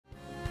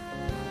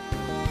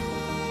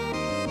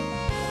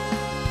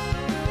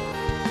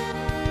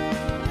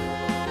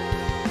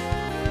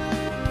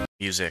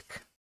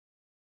music.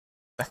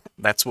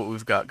 That's what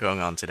we've got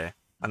going on today.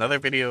 Another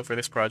video for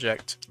this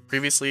project.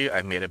 Previously,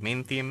 I've made a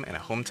main theme and a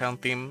hometown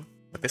theme,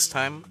 but this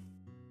time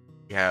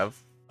we have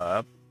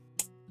a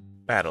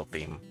battle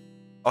theme.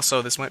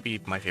 Also, this might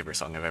be my favorite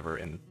song I've ever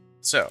written.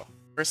 So,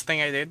 first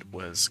thing I did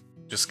was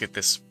just get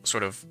this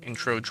sort of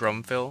intro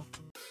drum fill.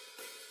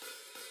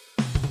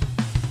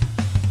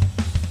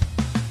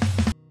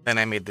 Then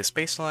I made this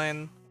bass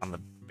line on the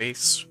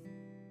bass,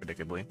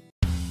 predictably.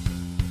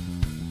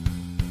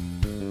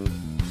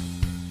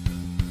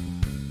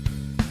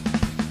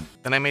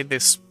 Then I made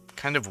this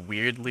kind of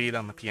weird lead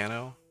on the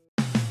piano.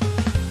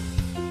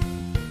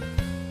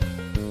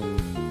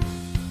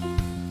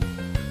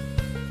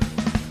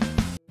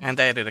 And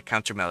I added a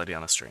counter melody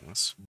on the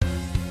strings.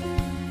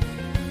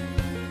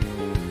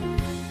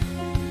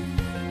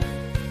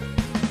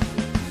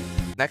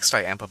 Next,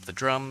 I amp up the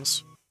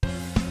drums.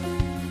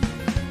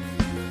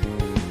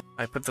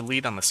 I put the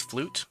lead on this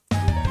flute.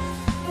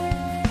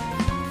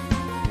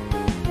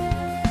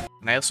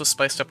 And I also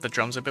spiced up the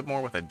drums a bit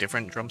more with a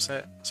different drum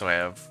set. So I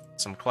have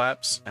some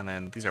claps, and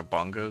then these are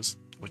bongos,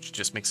 which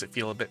just makes it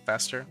feel a bit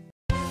faster.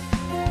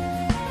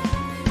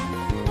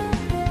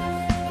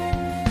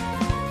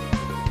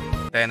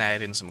 Then I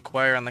added in some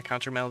choir on the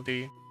counter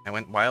melody. I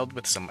went wild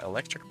with some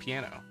electric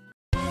piano.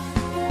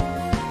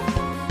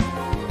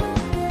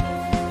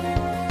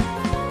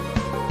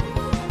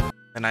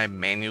 Then I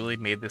manually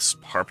made this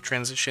harp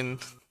transition.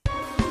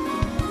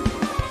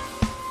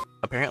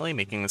 Apparently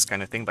making this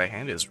kind of thing by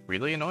hand is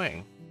really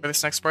annoying. For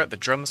this next part, the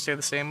drums stay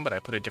the same, but I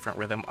put a different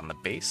rhythm on the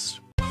bass.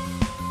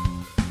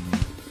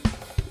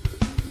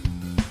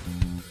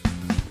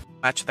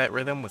 Match that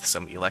rhythm with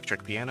some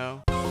electric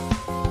piano.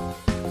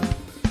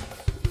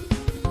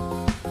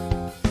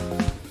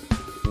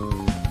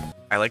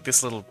 I like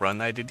this little run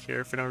I did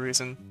here for no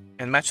reason.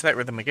 And match that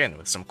rhythm again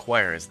with some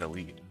choir as the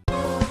lead.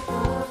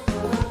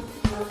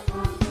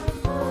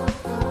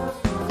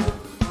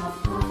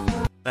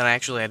 Then I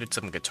actually added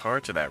some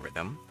guitar to that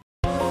rhythm.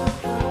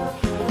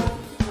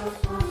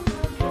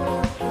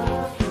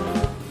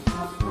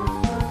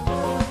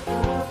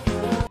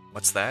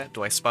 What's that?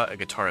 Do I spot a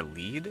guitar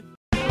lead?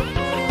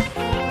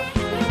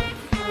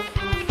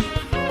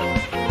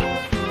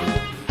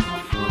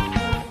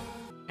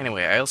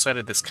 Anyway, I also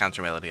added this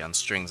counter melody on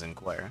strings and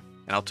choir,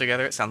 and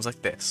altogether it sounds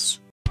like this.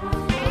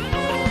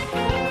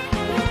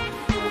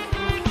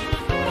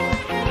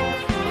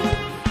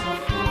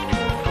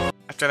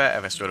 After that, I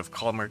have a sort of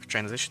calmer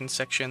transition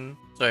section.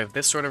 So I have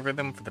this sort of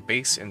rhythm for the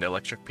bass and the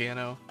electric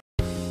piano.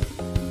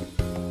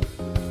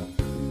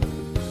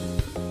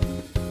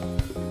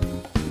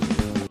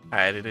 I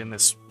added in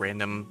this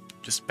random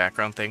just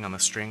background thing on the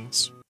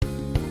strings.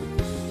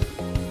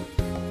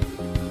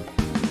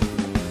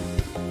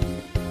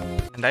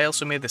 And I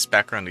also made this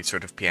backgroundy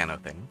sort of piano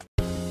thing.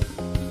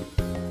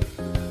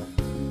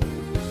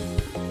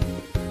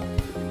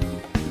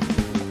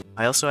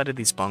 I also added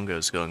these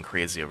bongos going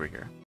crazy over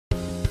here.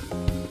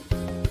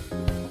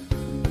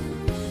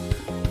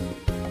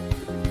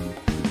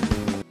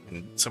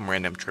 Some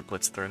random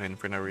triplets thrown in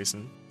for no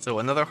reason. So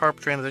another harp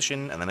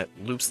transition, and then it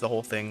loops the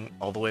whole thing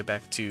all the way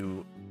back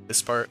to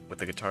this part with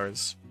the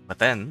guitars. But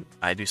then,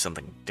 I do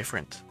something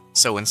different.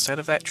 So instead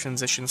of that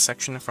transition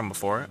section from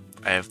before,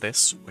 I have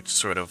this, which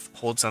sort of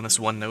holds on this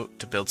one note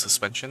to build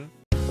suspension.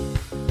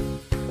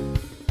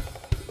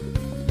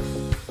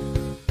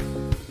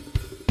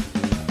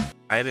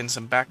 I add in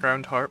some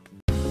background harp.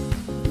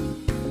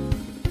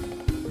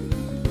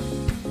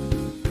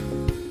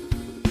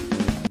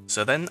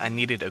 So then I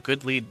needed a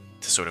good lead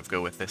to sort of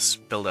go with this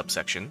build-up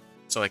section,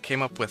 so I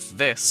came up with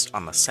this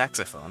on the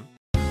saxophone.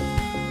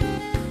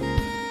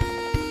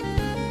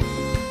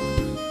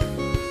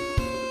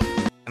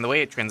 And the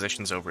way it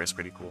transitions over is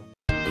pretty cool.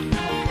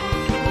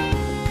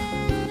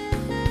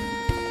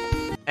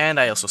 And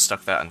I also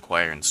stuck that on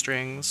choir and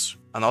strings,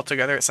 and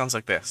altogether it sounds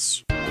like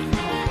this.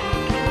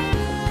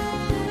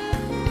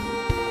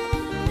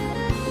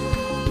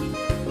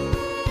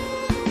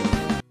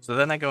 So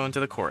then I go into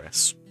the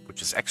chorus,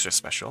 which is extra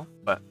special,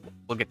 but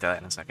we'll get to that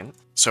in a second.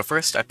 So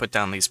first, I put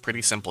down these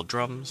pretty simple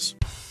drums.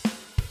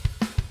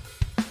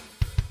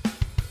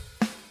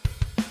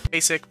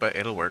 Basic, but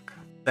it'll work.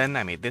 Then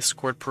I made this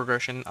chord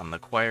progression on the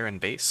choir and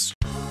bass.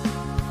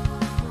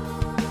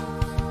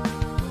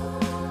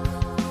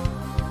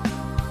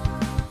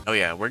 Oh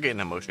yeah, we're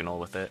getting emotional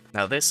with it.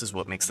 Now this is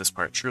what makes this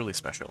part truly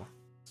special.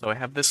 So I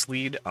have this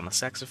lead on the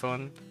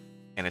saxophone,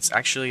 and it's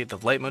actually the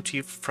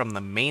leitmotif from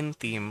the main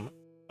theme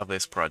of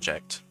this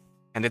project.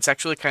 And it's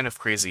actually kind of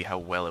crazy how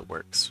well it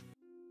works.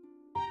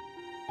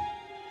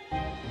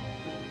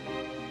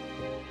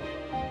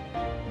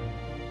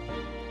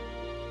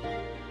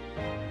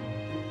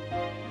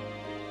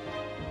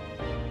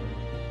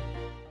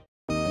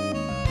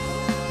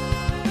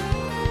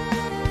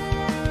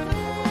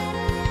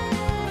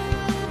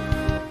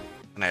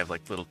 And I have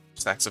like little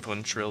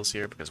saxophone trills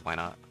here because why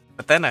not?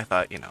 But then I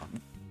thought, you know,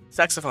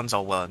 saxophone's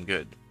all well and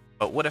good,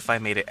 but what if I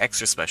made it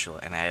extra special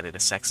and I added a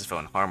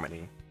saxophone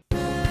harmony?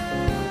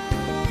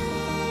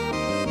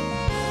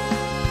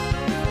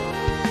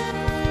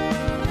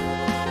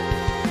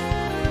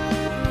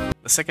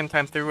 The second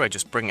time through, I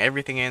just bring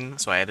everything in,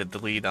 so I added the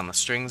lead on the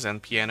strings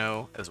and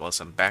piano, as well as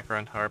some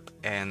background harp,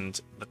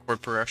 and the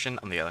chord progression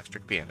on the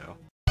electric piano.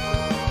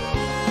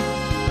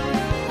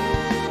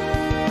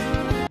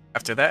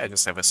 After that, I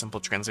just have a simple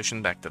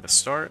transition back to the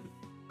start,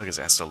 because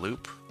it has to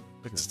loop,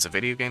 because it's a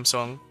video game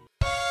song.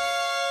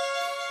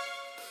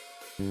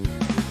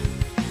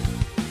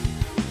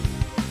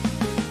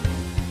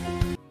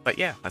 But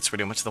yeah, that's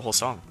pretty much the whole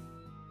song.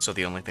 So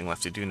the only thing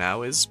left to do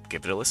now is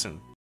give it a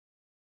listen.